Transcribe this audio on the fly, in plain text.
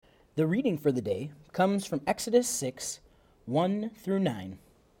The reading for the day comes from Exodus 6, 1 through 9.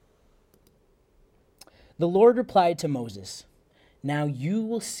 The Lord replied to Moses, "Now you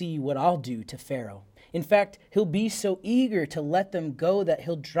will see what I'll do to Pharaoh. In fact, he'll be so eager to let them go that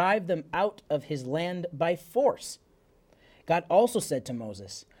he'll drive them out of his land by force." God also said to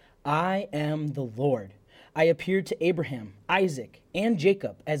Moses, "I am the Lord. I appeared to Abraham, Isaac, and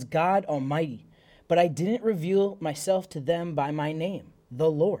Jacob as God Almighty, but I didn't reveal myself to them by my name, the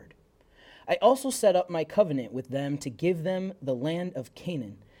Lord. I also set up my covenant with them to give them the land of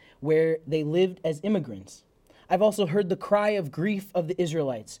Canaan, where they lived as immigrants. I've also heard the cry of grief of the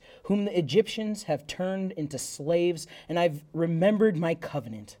Israelites, whom the Egyptians have turned into slaves, and I've remembered my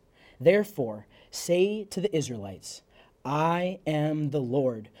covenant. Therefore, say to the Israelites, I am the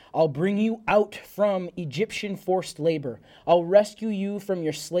Lord. I'll bring you out from Egyptian forced labor. I'll rescue you from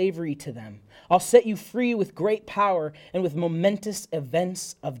your slavery to them. I'll set you free with great power and with momentous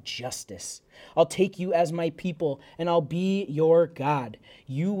events of justice. I'll take you as my people, and I'll be your God.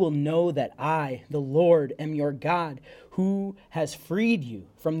 You will know that I, the Lord, am your God, who has freed you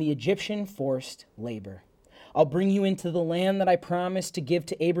from the Egyptian forced labor. I'll bring you into the land that I promised to give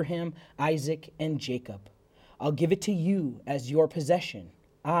to Abraham, Isaac, and Jacob. I'll give it to you as your possession.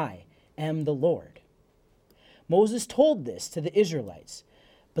 I am the Lord." Moses told this to the Israelites,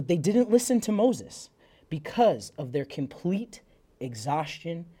 but they didn't listen to Moses because of their complete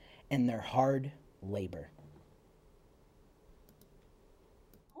exhaustion and their hard labor.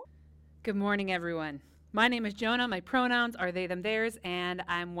 Good morning, everyone. My name is Jonah. My pronouns are they, them, theirs, and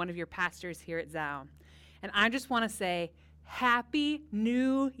I'm one of your pastors here at Zao. And I just want to say, Happy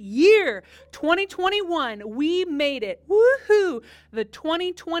New Year! 2021, we made it. Woohoo! The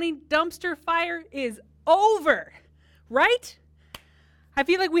 2020 dumpster fire is over, right? I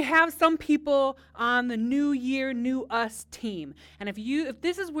feel like we have some people on the New Year, New Us team. And if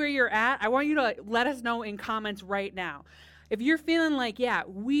this is where you're at, I want you to let us know in comments right now. If you're feeling like, yeah,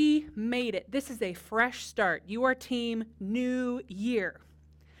 we made it, this is a fresh start. You are team New Year.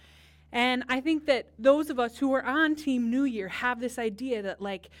 And I think that those of us who are on Team New Year have this idea that,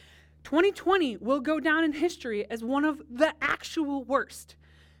 like, 2020 will go down in history as one of the actual worst.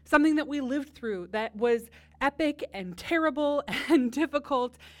 Something that we lived through that was epic and terrible and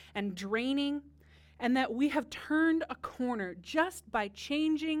difficult and draining, and that we have turned a corner just by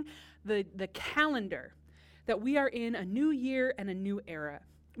changing the calendar, that we are in a new year and a new era.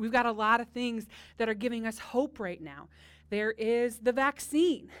 We've got a lot of things that are giving us hope right now. There is the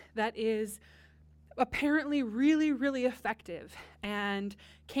vaccine that is apparently really, really effective and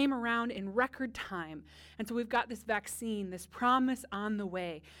came around in record time. And so we've got this vaccine, this promise on the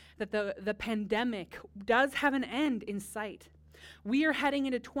way that the pandemic does have an end in sight. We are heading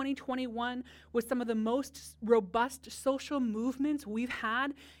into 2021 with some of the most robust social movements we've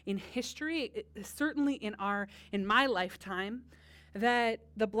had in history, certainly in my lifetime. That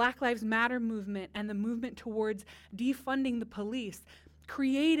the Black Lives Matter movement and the movement towards defunding the police,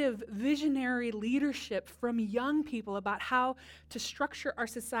 creative, visionary leadership from young people about how to structure our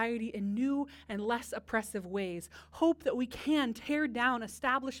society in new and less oppressive ways, hope that we can tear down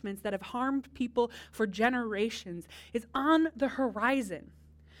establishments that have harmed people for generations, is on the horizon.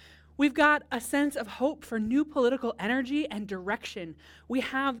 We've got a sense of hope for new political energy and direction. We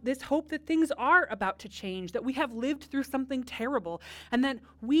have this hope that things are about to change, that we have lived through something terrible, and that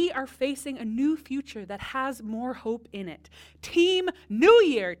we are facing a new future that has more hope in it. Team New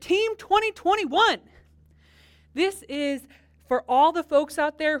Year, Team 2021. This is for all the folks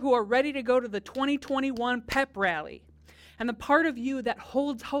out there who are ready to go to the 2021 pep rally. And the part of you that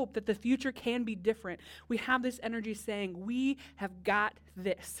holds hope that the future can be different, we have this energy saying, we have got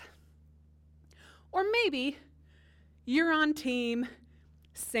this. Or maybe you're on team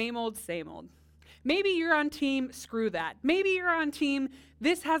same old, same old. Maybe you're on team screw that. Maybe you're on team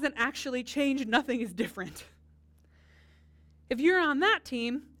this hasn't actually changed, nothing is different. If you're on that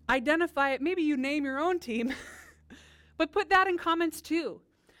team, identify it. Maybe you name your own team, but put that in comments too.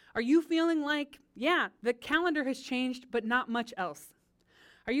 Are you feeling like, yeah, the calendar has changed, but not much else?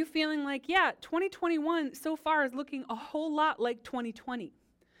 Are you feeling like, yeah, 2021 so far is looking a whole lot like 2020?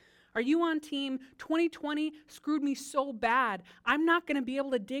 Are you on team 2020 screwed me so bad, I'm not going to be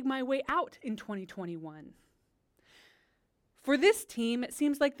able to dig my way out in 2021? For this team, it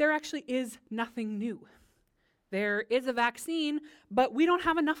seems like there actually is nothing new. There is a vaccine, but we don't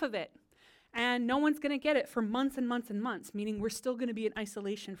have enough of it. And no one's going to get it for months and months and months, meaning we're still going to be in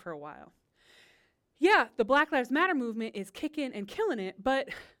isolation for a while. Yeah, the Black Lives Matter movement is kicking and killing it, but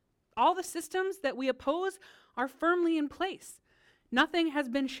all the systems that we oppose are firmly in place. Nothing has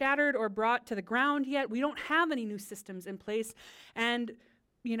been shattered or brought to the ground yet. We don't have any new systems in place. And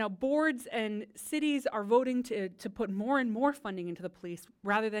boards and cities are voting to put more and more funding into the police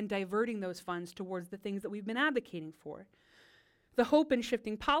rather than diverting those funds towards the things that we've been advocating for. The hope in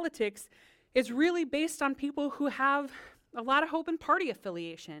shifting politics is really based on people who have a lot of hope in party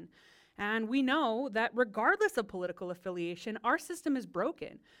affiliation. And we know that regardless of political affiliation, our system is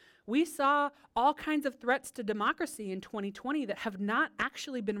broken. We saw all kinds of threats to democracy in 2020 that have not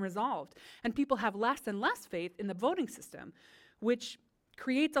actually been resolved. And people have less and less faith in the voting system, which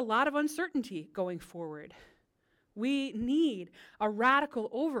creates a lot of uncertainty going forward. We need a radical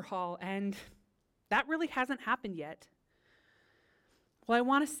overhaul, and that really hasn't happened yet. Well, I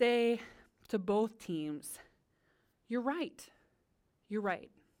want to say to both teams, you're right. You're right.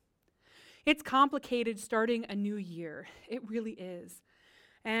 It's complicated starting a new year. It really is.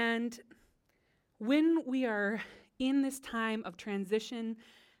 And when we are in this time of transition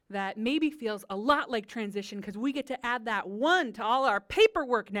that maybe feels a lot like transition because we get to add that one to all our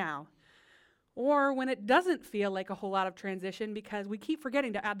paperwork now, or when it doesn't feel like a whole lot of transition because we keep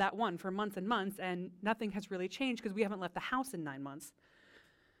forgetting to add that one for months and months and nothing has really changed because we haven't left the house in 9 months.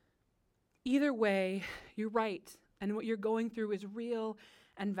 Either way, you're right, and what you're going through is real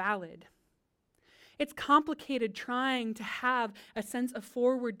and valid. It's complicated trying to have a sense of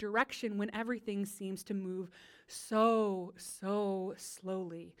forward direction when everything seems to move so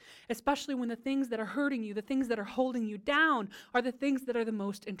slowly, especially when the things that are hurting you, the things that are holding you down, are the things that are the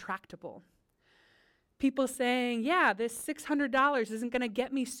most intractable. People saying, yeah, this $600 isn't going to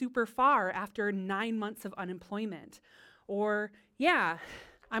get me super far after 9 months of unemployment. Or, yeah,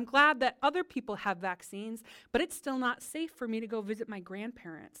 I'm glad that other people have vaccines, but it's still not safe for me to go visit my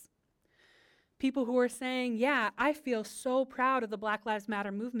grandparents. People who are saying, yeah, I feel so proud of the Black Lives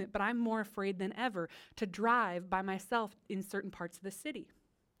Matter movement, but I'm more afraid than ever to drive by myself in certain parts of the city.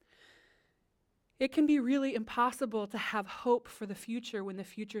 It can be really impossible to have hope for the future when the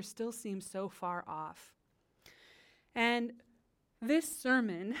future still seems so far off. And this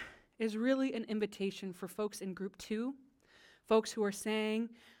sermon is really an invitation for folks in group 2, folks who are saying,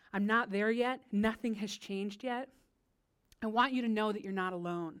 I'm not there yet, nothing has changed yet. I want you to know that you're not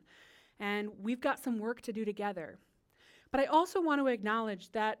alone. And we've got some work to do together. But I also want to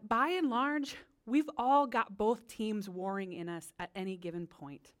acknowledge that by and large, we've all got both teams warring in us at any given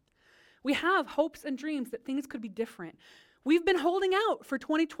point. We have hopes and dreams that things could be different. We've been holding out for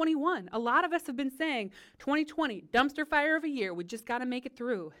 2021. A lot of us have been saying, 2020, dumpster fire of a year, we just got to make it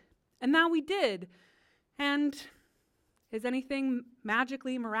through. And now we did. And is anything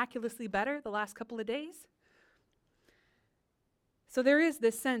magically, miraculously better the last couple of days? So there is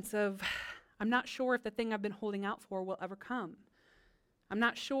this sense of, I'm not sure if the thing I've been holding out for will ever come. I'm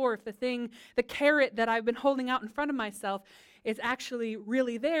not sure if the carrot that I've been holding out in front of myself is actually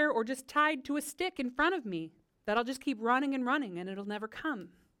really there or just tied to a stick in front of me that I'll just keep running and it'll never come.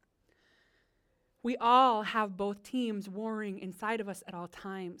 We all have both teams warring inside of us at all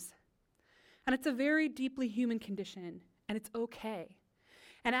times. And it's a very deeply human condition, and it's okay.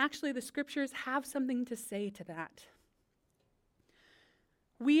 And actually, the scriptures have something to say to that.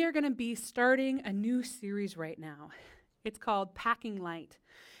 We are going to be starting a new series right now. It's called Packing Light.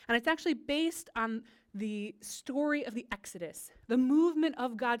 And it's actually based on the story of the Exodus, the movement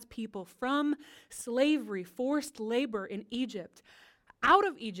of God's people from slavery, forced labor in Egypt, out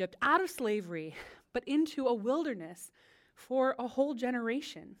of slavery, but into a wilderness for a whole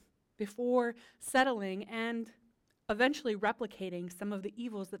generation before settling and eventually replicating some of the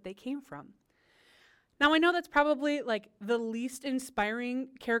evils that they came from. Now, I know that's probably like the least inspiring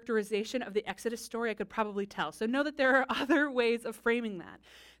characterization of the Exodus story I could probably tell. So know that there are other ways of framing that.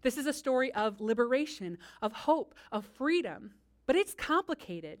 This is a story of liberation, of hope, of freedom, but it's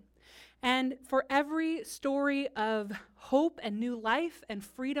complicated. And for every story of hope and new life and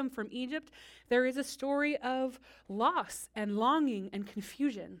freedom from Egypt, there is a story of loss and longing and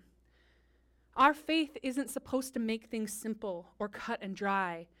confusion. Our faith isn't supposed to make things simple or cut and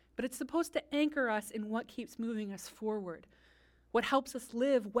dry, but it's supposed to anchor us in what keeps moving us forward, what helps us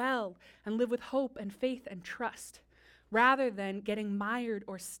live well and live with hope and faith and trust, rather than getting mired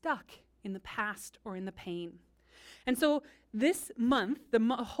or stuck in the past or in the pain. And so this month, the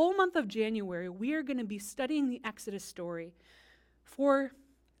whole month of January, we are going to be studying the Exodus story for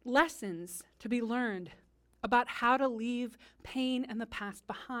lessons to be learned about how to leave pain and the past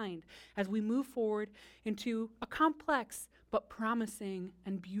behind as we move forward into a complex but promising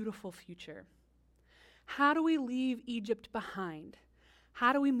and beautiful future. How do we leave Egypt behind?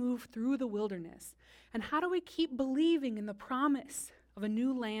 How do we move through the wilderness? And how do we keep believing in the promise of a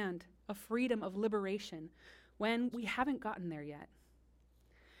new land, of freedom, of liberation, when we haven't gotten there yet?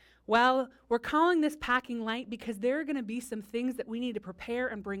 Well, we're calling this packing light because there are going to be some things that we need to prepare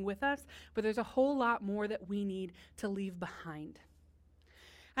and bring with us, but there's a whole lot more that we need to leave behind.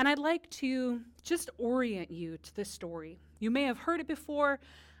 And I'd like to just orient you to this story. You may have heard it before,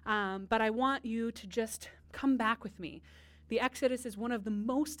 but I want you to just come back with me. The Exodus is one of the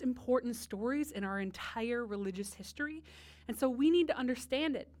most important stories in our entire religious history, and so we need to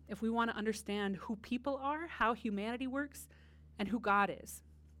understand it if we want to understand who people are, how humanity works, and who God is.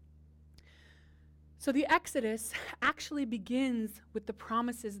 So the Exodus actually begins with the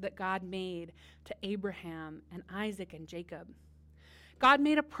promises that God made to Abraham and Isaac and Jacob. God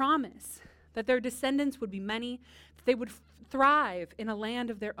made a promise that their descendants would be many, that they would thrive in a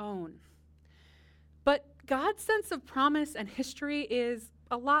land of their own. But God's sense of promise and history is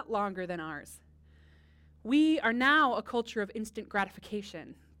a lot longer than ours. We are now a culture of instant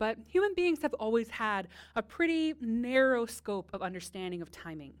gratification, but human beings have always had a pretty narrow scope of understanding of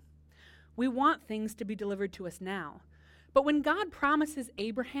timing. We want things to be delivered to us now. But when God promises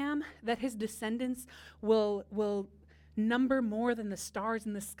Abraham that his descendants will number more than the stars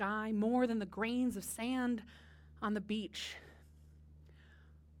in the sky, more than the grains of sand on the beach,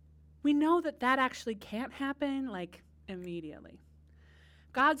 we know that that actually can't happen like immediately.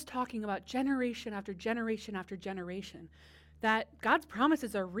 God's talking about generation after generation after generation, that God's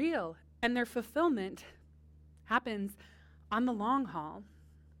promises are real and their fulfillment happens on the long haul.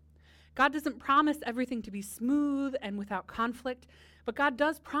 God doesn't promise everything to be smooth and without conflict, but God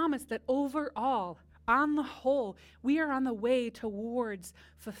does promise that overall, on the whole, we are on the way towards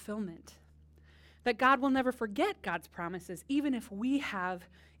fulfillment. That God will never forget God's promises, even if we have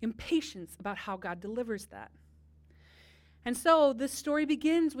impatience about how God delivers that. And so this story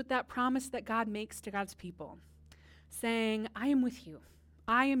begins with that promise that God makes to God's people, saying, I am with you.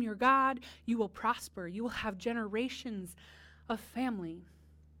 I am your God. You will prosper. You will have generations of family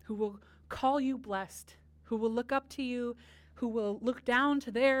who will call you blessed, who will look up to you, who will look down to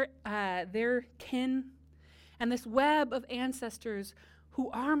their kin. And this web of ancestors who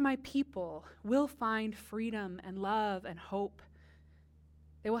are my people will find freedom and love and hope.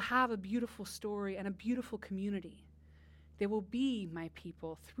 They will have a beautiful story and a beautiful community. They will be my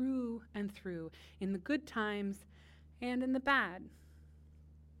people through and through, in the good times and in the bad.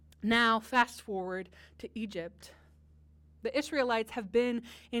 Now, fast forward to Egypt. The Israelites have been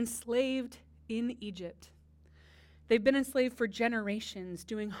enslaved in Egypt. They've been enslaved for generations,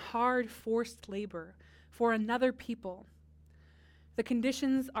 doing hard, forced labor for another people. The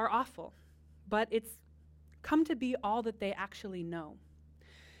conditions are awful, but it's come to be all that they actually know.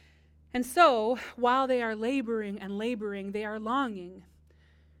 And so, while they are laboring and laboring, they are longing.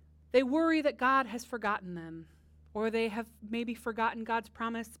 They worry that God has forgotten them, or they have maybe forgotten God's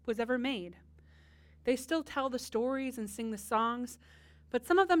promise was ever made. They still tell the stories and sing the songs, but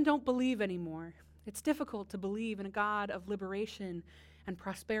some of them don't believe anymore. It's difficult to believe in a God of liberation and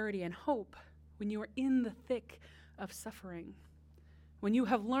prosperity and hope when you are in the thick of suffering, when you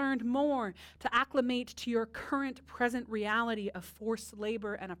have learned more to acclimate to your current present reality of forced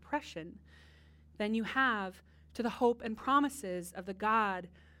labor and oppression than you have to the hope and promises of the God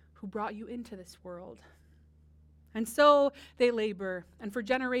who brought you into this world. And so they labor, and for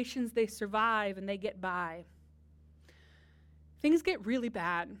generations they survive and they get by. Things get really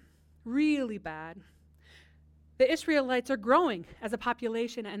bad, really bad. The Israelites are growing as a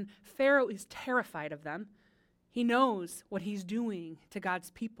population, and Pharaoh is terrified of them. He knows what he's doing to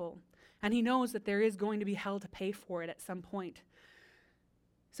God's people, and he knows that there is going to be hell to pay for it at some point.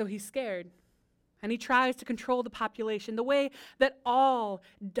 So he's scared, and he tries to control the population the way that all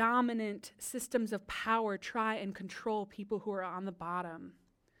dominant systems of power try and control people who are on the bottom.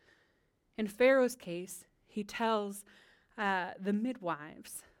 In Pharaoh's case, he tells the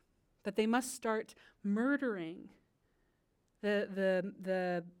midwives that they must start murdering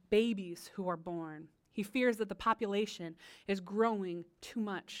the babies who are born. He fears that the population is growing too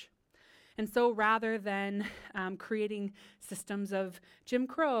much. And so rather than creating systems of Jim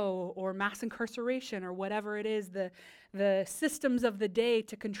Crow or mass incarceration or whatever it is, the systems of the day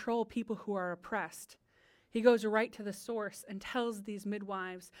to control people who are oppressed, he goes right to the source and tells these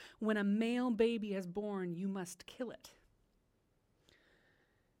midwives, when a male baby is born, you must kill it.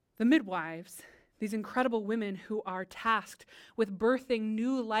 The midwives, these incredible women who are tasked with birthing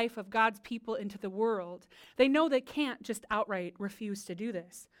new life of God's people into the world, they know they can't just outright refuse to do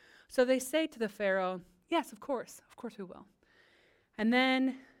this. So they say to the Pharaoh, yes, of course we will. And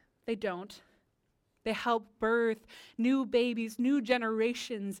then they don't. They help birth new babies, new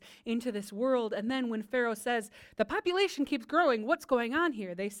generations into this world. And then when Pharaoh says, the population keeps growing, what's going on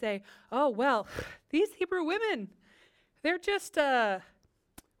here? They say, oh, well, these Hebrew women, they're just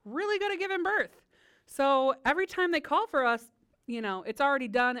really good at giving birth. So every time they call for us, it's already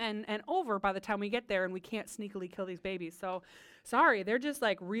done and over by the time we get there, and we can't sneakily kill these babies. So sorry, they're just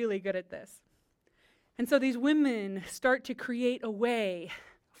like really good at this. And so these women start to create a way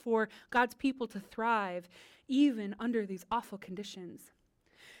for God's people to thrive even under these awful conditions.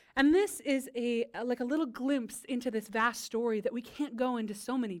 And this is like a little glimpse into this vast story that we can't go into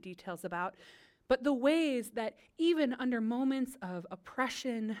so many details about, but the ways that even under moments of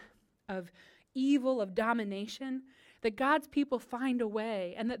oppression, of evil, of domination, that God's people find a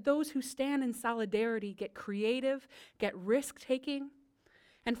way, and that those who stand in solidarity get creative, get risk-taking,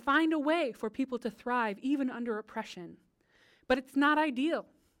 and find a way for people to thrive even under oppression. But it's not ideal.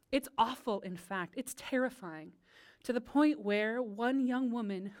 It's awful, in fact. It's terrifying, to the point where one young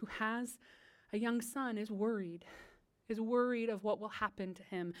woman who has a young son is worried of what will happen to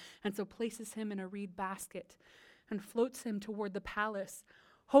him, and so places him in a reed basket and floats him toward the palace,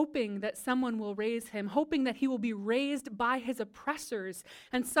 hoping that someone will raise him, hoping that he will be raised by his oppressors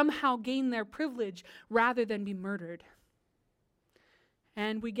and somehow gain their privilege rather than be murdered.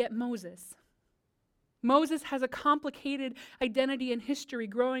 And we get Moses. Moses has a complicated identity and history,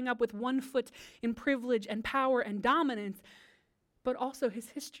 growing up with one foot in privilege and power and dominance, but also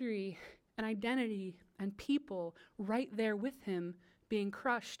his history and identity and people right there with him being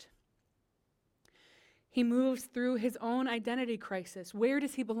crushed. He moves through his own identity crisis. Where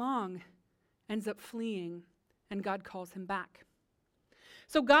does he belong? Ends up fleeing, and God calls him back.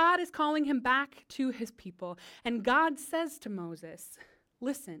 So God is calling him back to his people, and God says to Moses,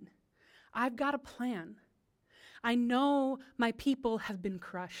 listen, I've got a plan. I know my people have been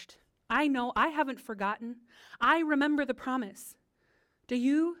crushed. I know I haven't forgotten. I remember the promise. Do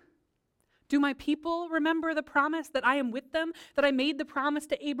you? Do my people remember the promise that I am with them, that I made the promise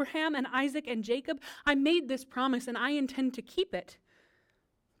to Abraham and Isaac and Jacob? I made this promise and I intend to keep it.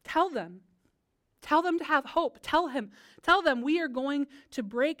 Tell them. Tell them to have hope. Tell them we are going to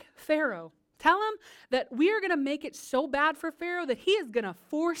break Pharaoh. Tell him that we are going to make it so bad for Pharaoh that he is going to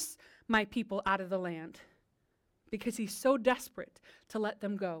force my people out of the land because he's so desperate to let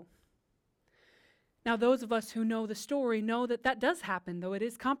them go. Now, those of us who know the story know that that does happen, though it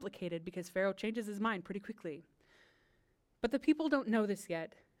is complicated because Pharaoh changes his mind pretty quickly. But the people don't know this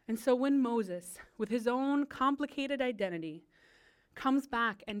yet. And so when Moses, with his own complicated identity, comes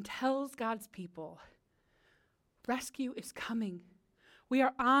back and tells God's people, rescue is coming. We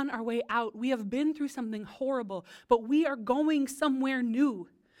are on our way out. We have been through something horrible, but we are going somewhere new.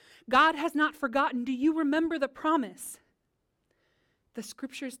 God has not forgotten. Do you remember the promise? The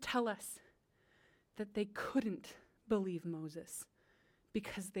scriptures tell us that they couldn't believe Moses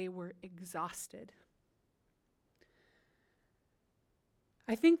because they were exhausted.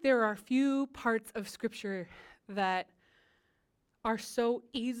 I think there are a few parts of Scripture that are so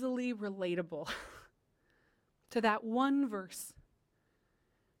easily relatable to that one verse.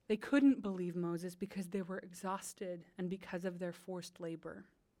 They couldn't believe Moses because they were exhausted and because of their forced labor.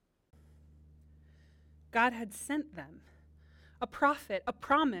 God had sent them a prophet, a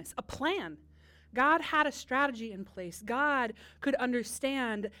promise, a plan. God had a strategy in place. God could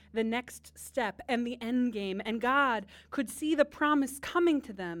understand the next step and the end game, and God could see the promise coming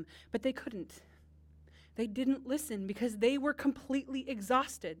to them, but they couldn't. They didn't listen because they were completely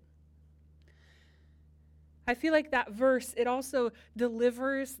exhausted. I feel like that verse, it also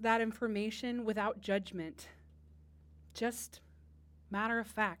delivers that information without judgment. Just matter of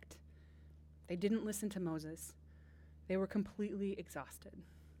fact. They didn't listen to Moses. They were completely exhausted.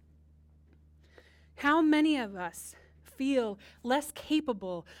 How many of us feel less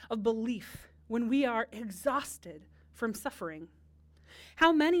capable of belief when we are exhausted from suffering?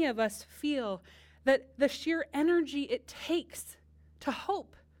 How many of us feel that the sheer energy it takes to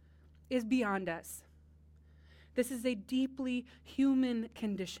hope is beyond us? This is a deeply human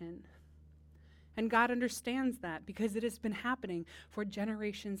condition. And God understands that because it has been happening for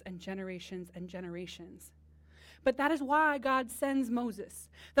generations and generations and generations. But that is why God sends Moses.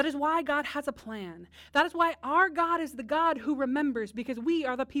 That is why God has a plan. That is why our God is the God who remembers, because we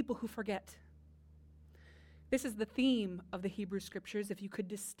are the people who forget. This is the theme of the Hebrew Scriptures. If you could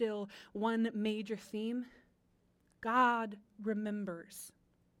distill one major theme, God remembers.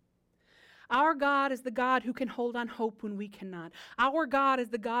 Our God is the God who can hold on hope when we cannot. Our God is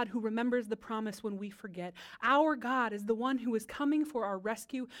the God who remembers the promise when we forget. Our God is the one who is coming for our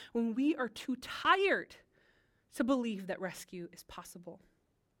rescue when we are too tired to believe that rescue is possible.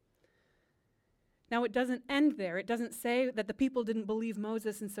 Now, it doesn't end there. It doesn't say that the people didn't believe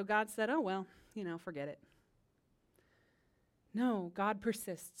Moses, and so God said, oh, well, forget it. No, God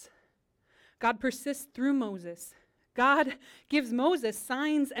persists. God persists through Moses, God gives Moses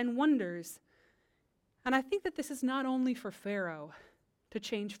signs and wonders. And I think that this is not only for Pharaoh to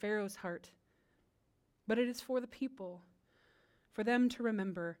change Pharaoh's heart, but it is for the people, for them to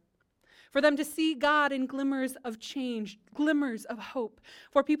remember, for them to see God in glimmers of change, glimmers of hope,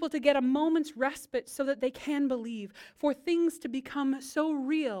 for people to get a moment's respite so that they can believe, for things to become so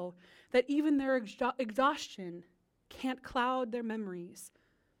real that even their exhaustion can't cloud their memories.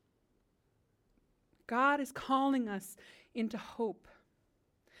 God is calling us into hope.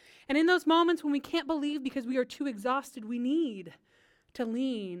 And in those moments when we can't believe because we are too exhausted, we need to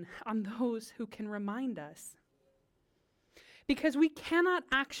lean on those who can remind us. Because we cannot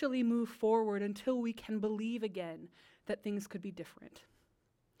actually move forward until we can believe again that things could be different.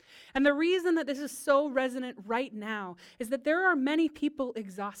 And the reason that this is so resonant right now is that there are many people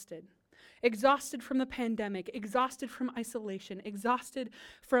exhausted. Exhausted from the pandemic, exhausted from isolation, exhausted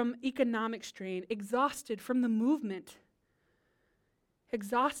from economic strain, exhausted from the movement,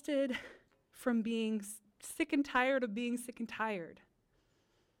 exhausted from being sick and tired of being sick and tired.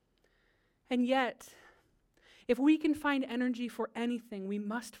 And yet, if we can find energy for anything, we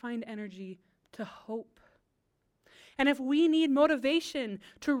must find energy to hope. And if we need motivation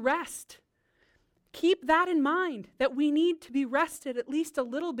to rest, keep that in mind, that we need to be rested at least a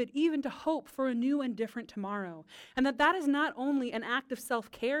little bit, even to hope for a new and different tomorrow. And that is not only an act of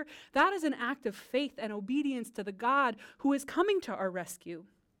self-care, that is an act of faith and obedience to the God who is coming to our rescue.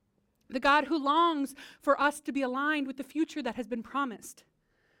 The God who longs for us to be aligned with the future that has been promised.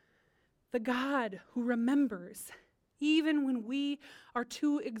 The God who remembers, even when we are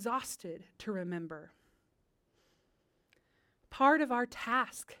too exhausted to remember. Part of our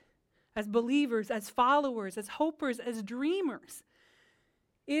task as believers, as followers, as hopers, as dreamers,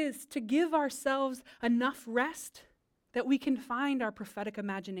 is to give ourselves enough rest that we can find our prophetic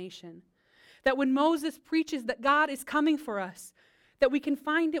imagination. That when Moses preaches that God is coming for us, that we can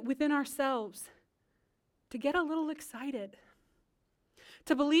find it within ourselves to get a little excited.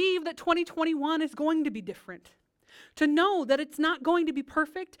 To believe that 2021 is going to be different. To know that it's not going to be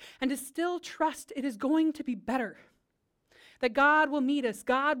perfect and to still trust it is going to be better. That God will meet us,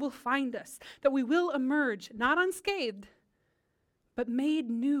 God will find us, that we will emerge, not unscathed, but made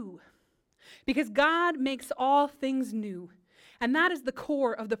new. Because God makes all things new. And that is the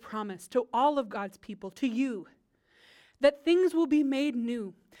core of the promise to all of God's people, to you. That things will be made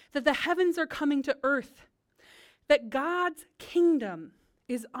new. That the heavens are coming to earth. That God's kingdom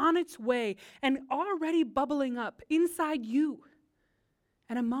is on its way and already bubbling up inside you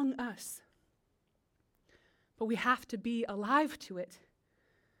and among us. But we have to be alive to it.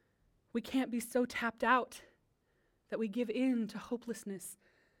 We can't be so tapped out that we give in to hopelessness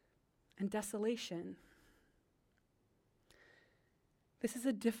and desolation. This is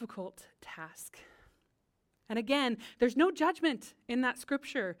a difficult task. And again, there's no judgment in that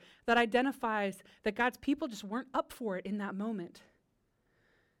scripture that identifies that God's people just weren't up for it in that moment.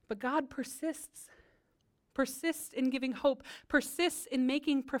 But God persists in giving hope, persists in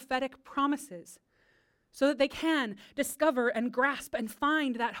making prophetic promises so that they can discover and grasp and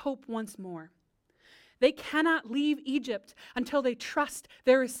find that hope once more. They cannot leave Egypt until they trust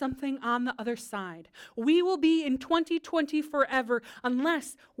there is something on the other side. We will be in 2020 forever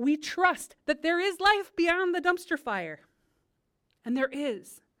unless we trust that there is life beyond the dumpster fire. And there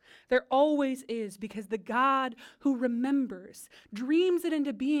is. There always is, because the God who remembers dreams it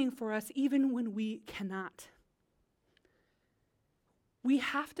into being for us even when we cannot. We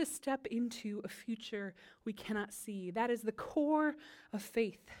have to step into a future we cannot see. That is the core of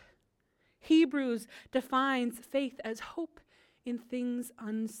faith. Hebrews defines faith as hope in things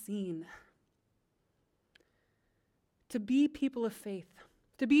unseen. To be people of faith,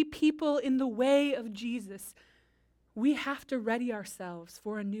 to be people in the way of Jesus, we have to ready ourselves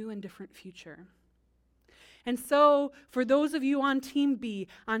for a new and different future. And so, for those of you on Team B,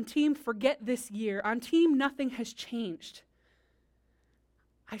 on Team Forget This Year, on Team Nothing Has Changed,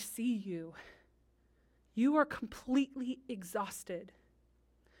 I see you. You are completely exhausted.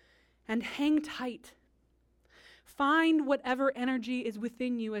 And hang tight. Find whatever energy is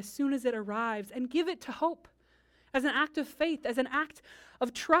within you as soon as it arrives and give it to hope as an act of faith, as an act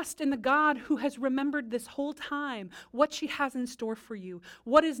of trust in the God who has remembered this whole time what she has in store for you,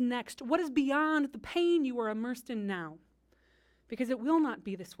 what is next, what is beyond the pain you are immersed in now. Because it will not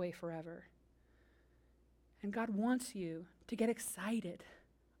be this way forever. And God wants you to get excited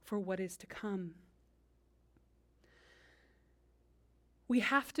for what is to come. We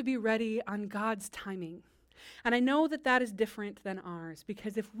have to be ready on God's timing. And I know that that is different than ours,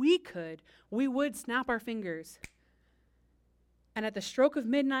 because if we could, we would snap our fingers. And at the stroke of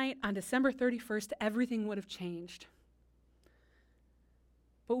midnight on December 31st, everything would have changed.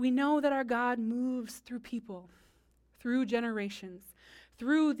 But we know that our God moves through people, through generations,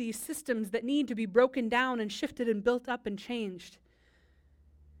 through these systems that need to be broken down and shifted and built up and changed.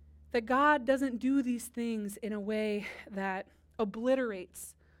 That God doesn't do these things in a way that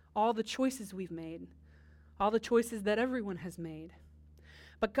obliterates all the choices we've made, all the choices that everyone has made.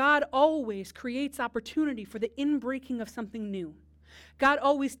 But God always creates opportunity for the inbreaking of something new. God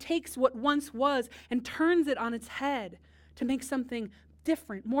always takes what once was and turns it on its head to make something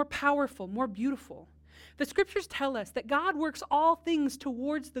different, more powerful, more beautiful. The scriptures tell us that God works all things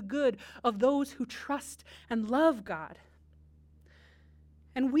towards the good of those who trust and love God.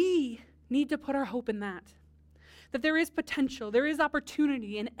 And we need to put our hope in that there is potential, there is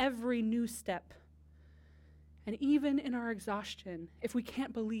opportunity in every new step. And even in our exhaustion, if we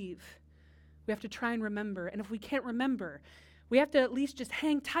can't believe, we have to try and remember. And if we can't remember, we have to at least just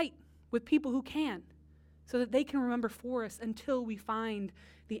hang tight with people who can, so that they can remember for us until we find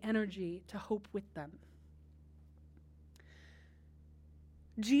the energy to hope with them.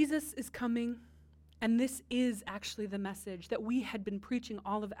 Jesus is coming, and this is actually the message that we had been preaching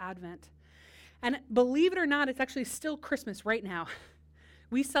all of Advent. And believe it or not, it's actually still Christmas right now.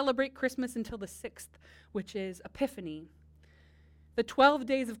 We celebrate Christmas until the 6th, which is Epiphany. The 12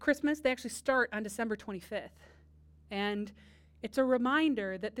 days of Christmas, they actually start on December 25th. And it's a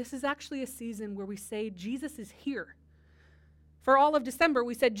reminder that this is actually a season where we say Jesus is here. For all of December,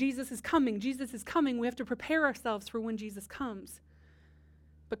 we said Jesus is coming, Jesus is coming. We have to prepare ourselves for when Jesus comes.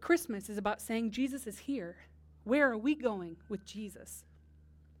 But Christmas is about saying Jesus is here. Where are we going with Jesus?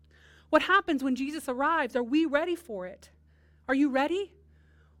 What happens when Jesus arrives? Are we ready for it? Are you ready?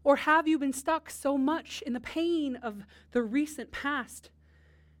 Or have you been stuck so much in the pain of the recent past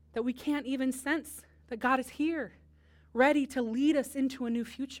that we can't even sense that God is here, ready to lead us into a new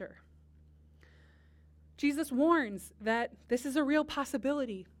future? Jesus warns that this is a real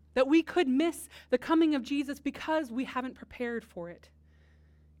possibility, that we could miss the coming of Jesus because we haven't prepared for it.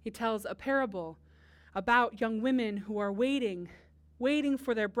 He tells a parable about young women who are waiting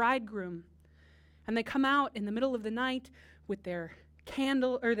for their bridegroom, and they come out in the middle of the night with their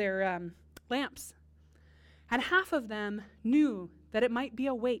candle or their lamps, and half of them knew that it might be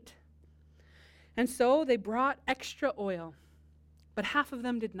a wait, and so they brought extra oil, but half of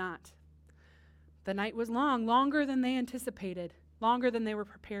them did not. The night was long, longer than they anticipated, longer than they were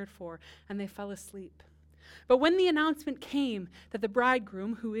prepared for, and they fell asleep. But when the announcement came that the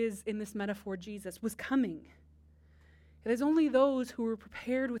bridegroom, who is in this metaphor Jesus, was coming, it is only those who were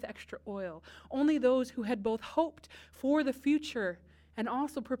prepared with extra oil, only those who had both hoped for the future and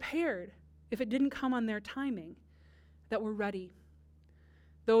also prepared, if it didn't come on their timing, that were ready.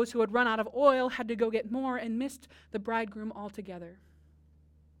 Those who had run out of oil had to go get more and missed the bridegroom altogether.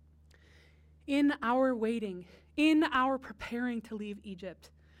 In our waiting, in our preparing to leave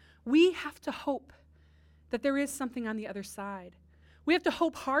Egypt, we have to hope that there is something on the other side. We have to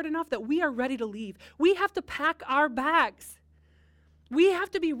hope hard enough that we are ready to leave. We have to pack our bags. We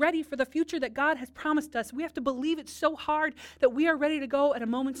have to be ready for the future that God has promised us. We have to believe it so hard that we are ready to go at a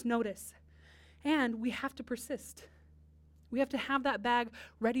moment's notice. And we have to persist. We have to have that bag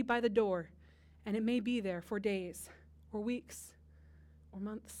ready by the door, and it may be there for days or weeks or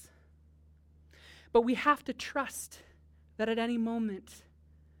months. But we have to trust that at any moment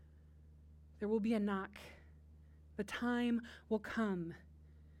there will be a knock. The time will come,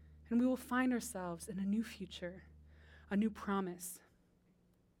 and we will find ourselves in a new future, a new promise,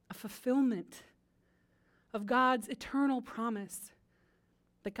 a fulfillment of God's eternal promise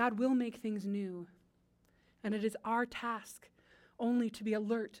that God will make things new. And it is our task only to be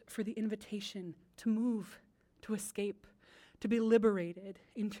alert for the invitation to move, to escape, to be liberated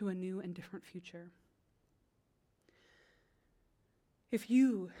into a new and different future. If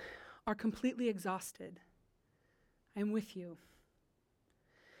you are completely exhausted, I am with you.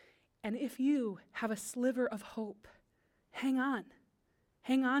 And if you have a sliver of hope, hang on.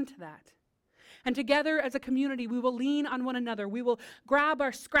 Hang on to that. And together as a community, we will lean on one another. We will grab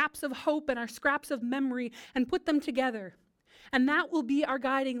our scraps of hope and our scraps of memory and put them together. And that will be our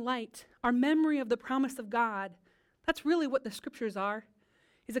guiding light, our memory of the promise of God. That's really what the scriptures are,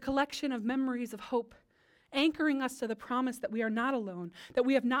 is a collection of memories of hope, anchoring us to the promise that we are not alone, that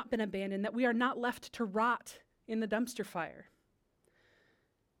we have not been abandoned, that we are not left to rot in the dumpster fire,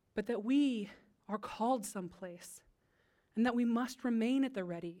 but that we are called someplace and that we must remain at the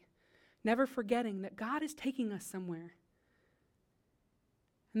ready, never forgetting that God is taking us somewhere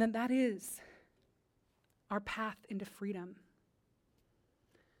and that is our path into freedom.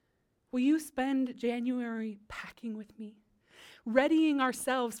 Will you spend January packing with me? readying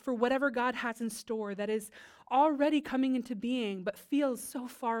ourselves for whatever God has in store that is already coming into being but feels so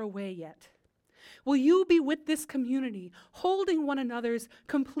far away yet? Will you be with this community, holding one another's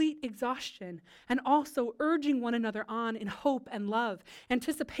complete exhaustion and also urging one another on in hope and love,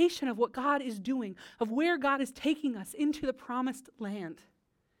 anticipation of what God is doing, of where God is taking us into the promised land?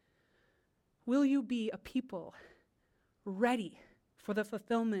 Will you be a people ready for the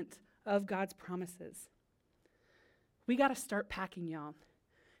fulfillment of God's promises? We got to start packing, y'all,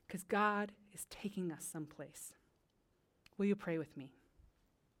 because God is taking us someplace. Will you pray with me?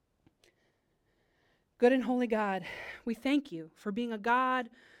 Good and holy God, we thank you for being a God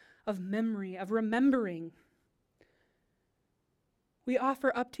of memory, of remembering. We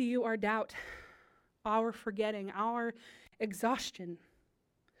offer up to you our doubt, our forgetting, our exhaustion.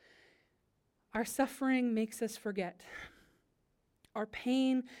 Our suffering makes us forget. Our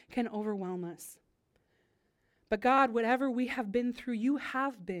pain can overwhelm us. But God, whatever we have been through, you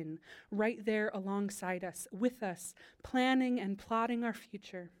have been right there alongside us, with us, planning and plotting our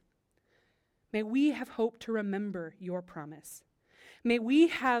future. May we have hope to remember your promise. May we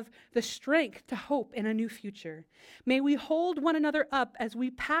have the strength to hope in a new future. May we hold one another up as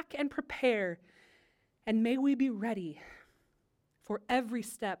we pack and prepare, and may we be ready for every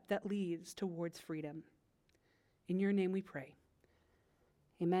step that leads towards freedom. In your name we pray.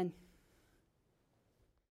 Amen.